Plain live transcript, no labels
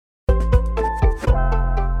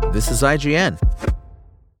This is IGN.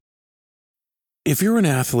 If you're an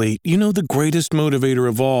athlete, you know the greatest motivator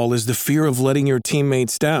of all is the fear of letting your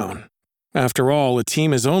teammates down. After all, a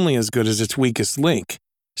team is only as good as its weakest link.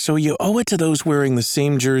 So you owe it to those wearing the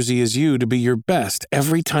same jersey as you to be your best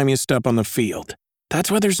every time you step on the field.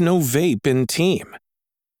 That's why there's no vape in team.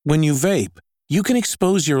 When you vape, you can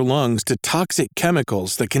expose your lungs to toxic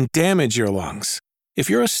chemicals that can damage your lungs. If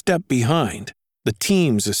you're a step behind, the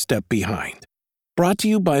team's a step behind. Brought to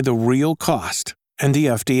you by The Real Cost and the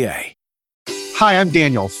FDA. Hi, I'm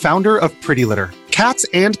Daniel, founder of Pretty Litter. Cats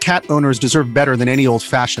and cat owners deserve better than any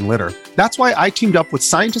old-fashioned litter. That's why I teamed up with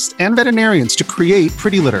scientists and veterinarians to create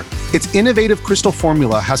Pretty Litter. Its innovative crystal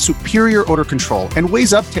formula has superior odor control and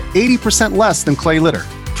weighs up to 80% less than clay litter.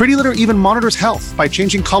 Pretty Litter even monitors health by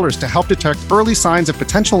changing colors to help detect early signs of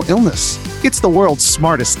potential illness. It's the world's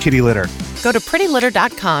smartest kitty litter. Go to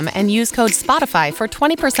prettylitter.com and use code SPOTIFY for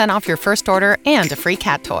 20% off your first order and a free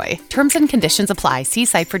cat toy. Terms and conditions apply. See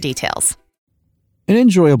site for details. An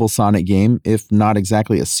enjoyable Sonic game, if not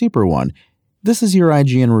exactly a super one. This is your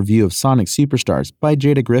IGN review of Sonic Superstars by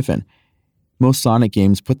Jada Griffin. Most Sonic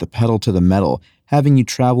games put the pedal to the metal, having you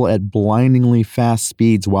travel at blindingly fast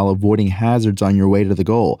speeds while avoiding hazards on your way to the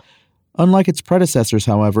goal. Unlike its predecessors,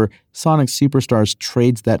 however, Sonic Superstars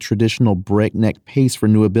trades that traditional breakneck pace for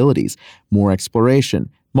new abilities, more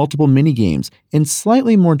exploration, multiple minigames, and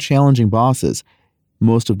slightly more challenging bosses.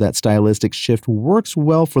 Most of that stylistic shift works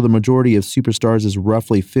well for the majority of Superstars'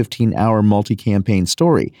 roughly 15-hour multi-campaign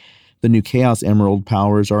story. The new Chaos Emerald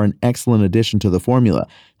powers are an excellent addition to the formula,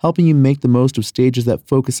 helping you make the most of stages that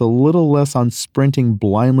focus a little less on sprinting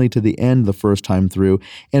blindly to the end the first time through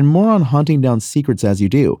and more on hunting down secrets as you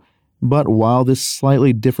do. But while this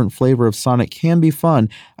slightly different flavor of Sonic can be fun,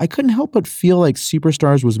 I couldn't help but feel like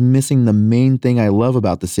Superstars was missing the main thing I love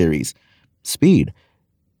about the series: speed.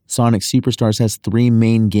 Sonic Superstars has 3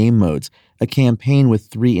 main game modes, a campaign with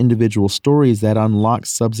 3 individual stories that unlock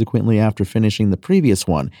subsequently after finishing the previous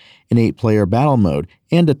one, an 8-player battle mode,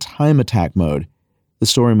 and a time attack mode. The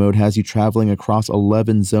story mode has you traveling across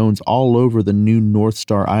 11 zones all over the new North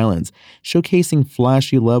Star Islands, showcasing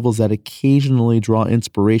flashy levels that occasionally draw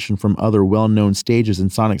inspiration from other well-known stages in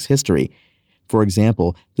Sonic's history. For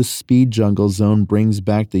example, the Speed Jungle Zone brings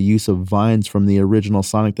back the use of vines from the original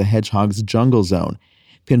Sonic the Hedgehog's Jungle Zone.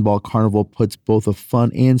 Pinball Carnival puts both a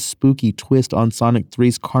fun and spooky twist on Sonic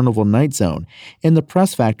 3's Carnival Night Zone, and the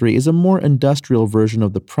Press Factory is a more industrial version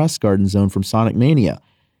of the Press Garden Zone from Sonic Mania.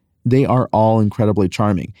 They are all incredibly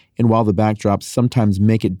charming, and while the backdrops sometimes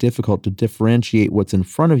make it difficult to differentiate what's in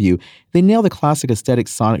front of you, they nail the classic aesthetic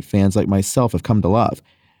Sonic fans like myself have come to love.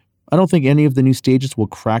 I don't think any of the new stages will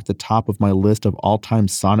crack the top of my list of all-time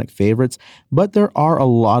Sonic favorites, but there are a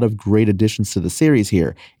lot of great additions to the series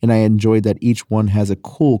here, and I enjoyed that each one has a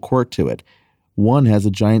cool quirk to it. One has a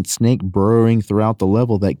giant snake burrowing throughout the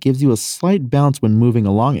level that gives you a slight bounce when moving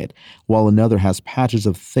along it, while another has patches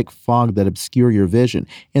of thick fog that obscure your vision,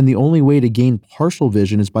 and the only way to gain partial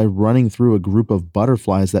vision is by running through a group of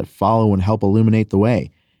butterflies that follow and help illuminate the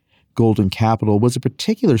way. Golden Capital was a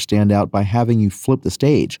particular standout by having you flip the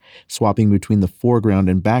stage, swapping between the foreground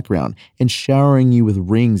and background, and showering you with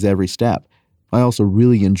rings every step. I also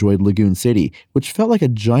really enjoyed Lagoon City, which felt like a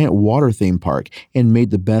giant water theme park and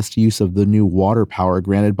made the best use of the new water power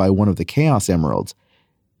granted by one of the Chaos Emeralds.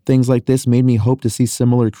 Things like this made me hope to see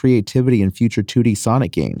similar creativity in future 2D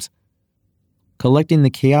Sonic games. Collecting the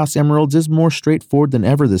Chaos Emeralds is more straightforward than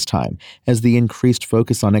ever this time, as the increased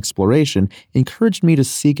focus on exploration encouraged me to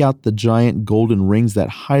seek out the giant golden rings that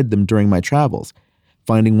hide them during my travels.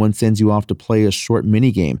 Finding one sends you off to play a short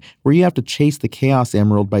minigame where you have to chase the Chaos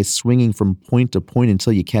Emerald by swinging from point to point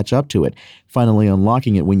until you catch up to it, finally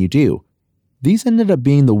unlocking it when you do. These ended up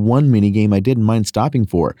being the one minigame I didn't mind stopping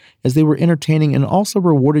for, as they were entertaining and also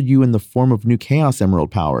rewarded you in the form of new Chaos Emerald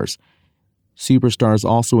powers. Superstars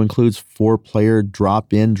also includes 4-player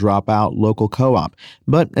drop-in, drop-out local co-op,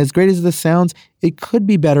 but as great as this sounds, it could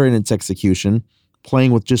be better in its execution.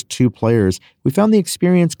 Playing with just 2 players, we found the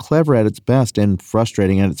experience clever at its best and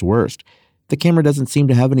frustrating at its worst. The camera doesn't seem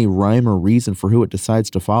to have any rhyme or reason for who it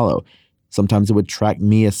decides to follow. Sometimes it would track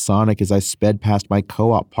me as Sonic as I sped past my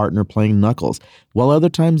co-op partner playing Knuckles, while other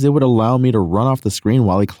times it would allow me to run off the screen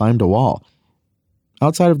while he climbed a wall.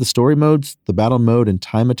 Outside of the story modes, the battle mode and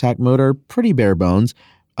time attack mode are pretty bare bones.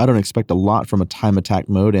 I don't expect a lot from a time attack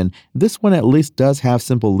mode, and this one at least does have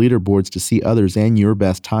simple leaderboards to see others and your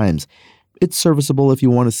best times. It's serviceable if you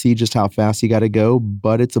want to see just how fast you gotta go,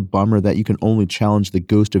 but it's a bummer that you can only challenge the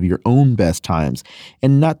ghost of your own best times,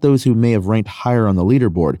 and not those who may have ranked higher on the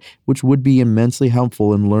leaderboard, which would be immensely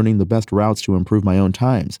helpful in learning the best routes to improve my own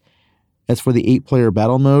times. As for the 8-player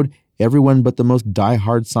battle mode, Everyone but the most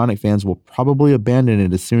die-hard Sonic fans will probably abandon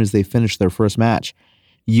it as soon as they finish their first match.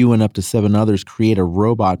 You and up to 7 others create a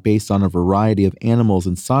robot based on a variety of animals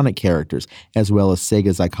and Sonic characters, as well as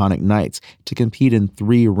Sega's iconic knights, to compete in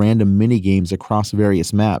 3 random minigames across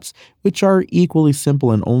various maps, which are equally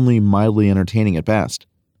simple and only mildly entertaining at best.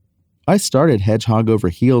 I started Hedgehog over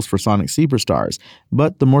heels for Sonic Superstars,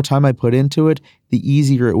 but the more time I put into it, the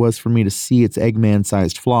easier it was for me to see its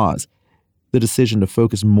Eggman-sized flaws. The decision to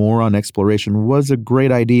focus more on exploration was a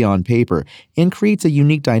great idea on paper and creates a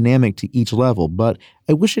unique dynamic to each level, but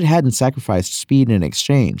I wish it hadn't sacrificed speed in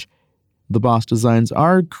exchange. The boss designs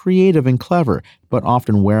are creative and clever, but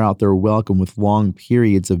often wear out their welcome with long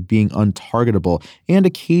periods of being untargetable and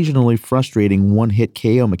occasionally frustrating one-hit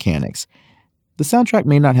KO mechanics. The soundtrack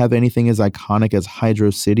may not have anything as iconic as Hydro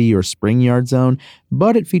City or Spring Yard Zone,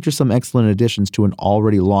 but it features some excellent additions to an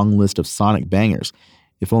already long list of Sonic bangers.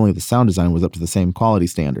 If only the sound design was up to the same quality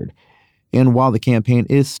standard. And while the campaign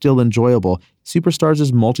is still enjoyable,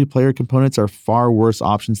 Superstars' multiplayer components are far worse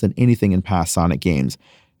options than anything in past Sonic games.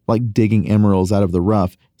 Like digging emeralds out of the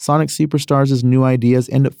rough, Sonic Superstars' new ideas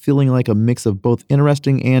end up feeling like a mix of both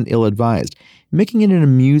interesting and ill-advised, making it an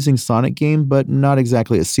amusing Sonic game, but not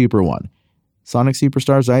exactly a super one. Sonic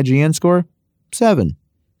Superstars' IGN score? 7.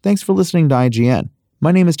 Thanks for listening to IGN.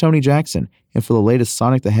 My name is Tony Jackson, and for the latest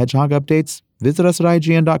Sonic the Hedgehog updates, visit us at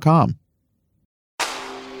IGN.com.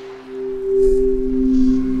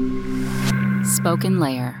 Spoken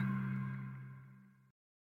Layer.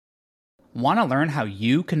 Want to learn how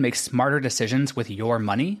you can make smarter decisions with your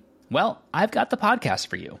money? Well, I've got the podcast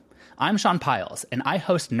for you. I'm Sean Piles, and I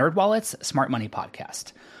host NerdWallet's Smart Money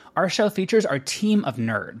Podcast. Our show features our team of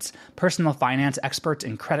nerds, personal finance experts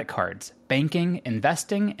in credit cards, banking,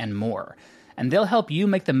 investing, and more. And they'll help you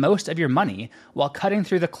make the most of your money while cutting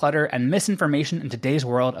through the clutter and misinformation in today's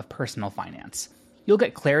world of personal finance. You'll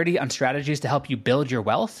get clarity on strategies to help you build your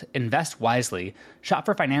wealth, invest wisely, shop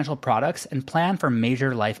for financial products, and plan for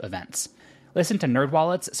major life events. Listen to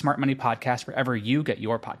NerdWallet's Smart Money Podcast wherever you get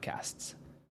your podcasts.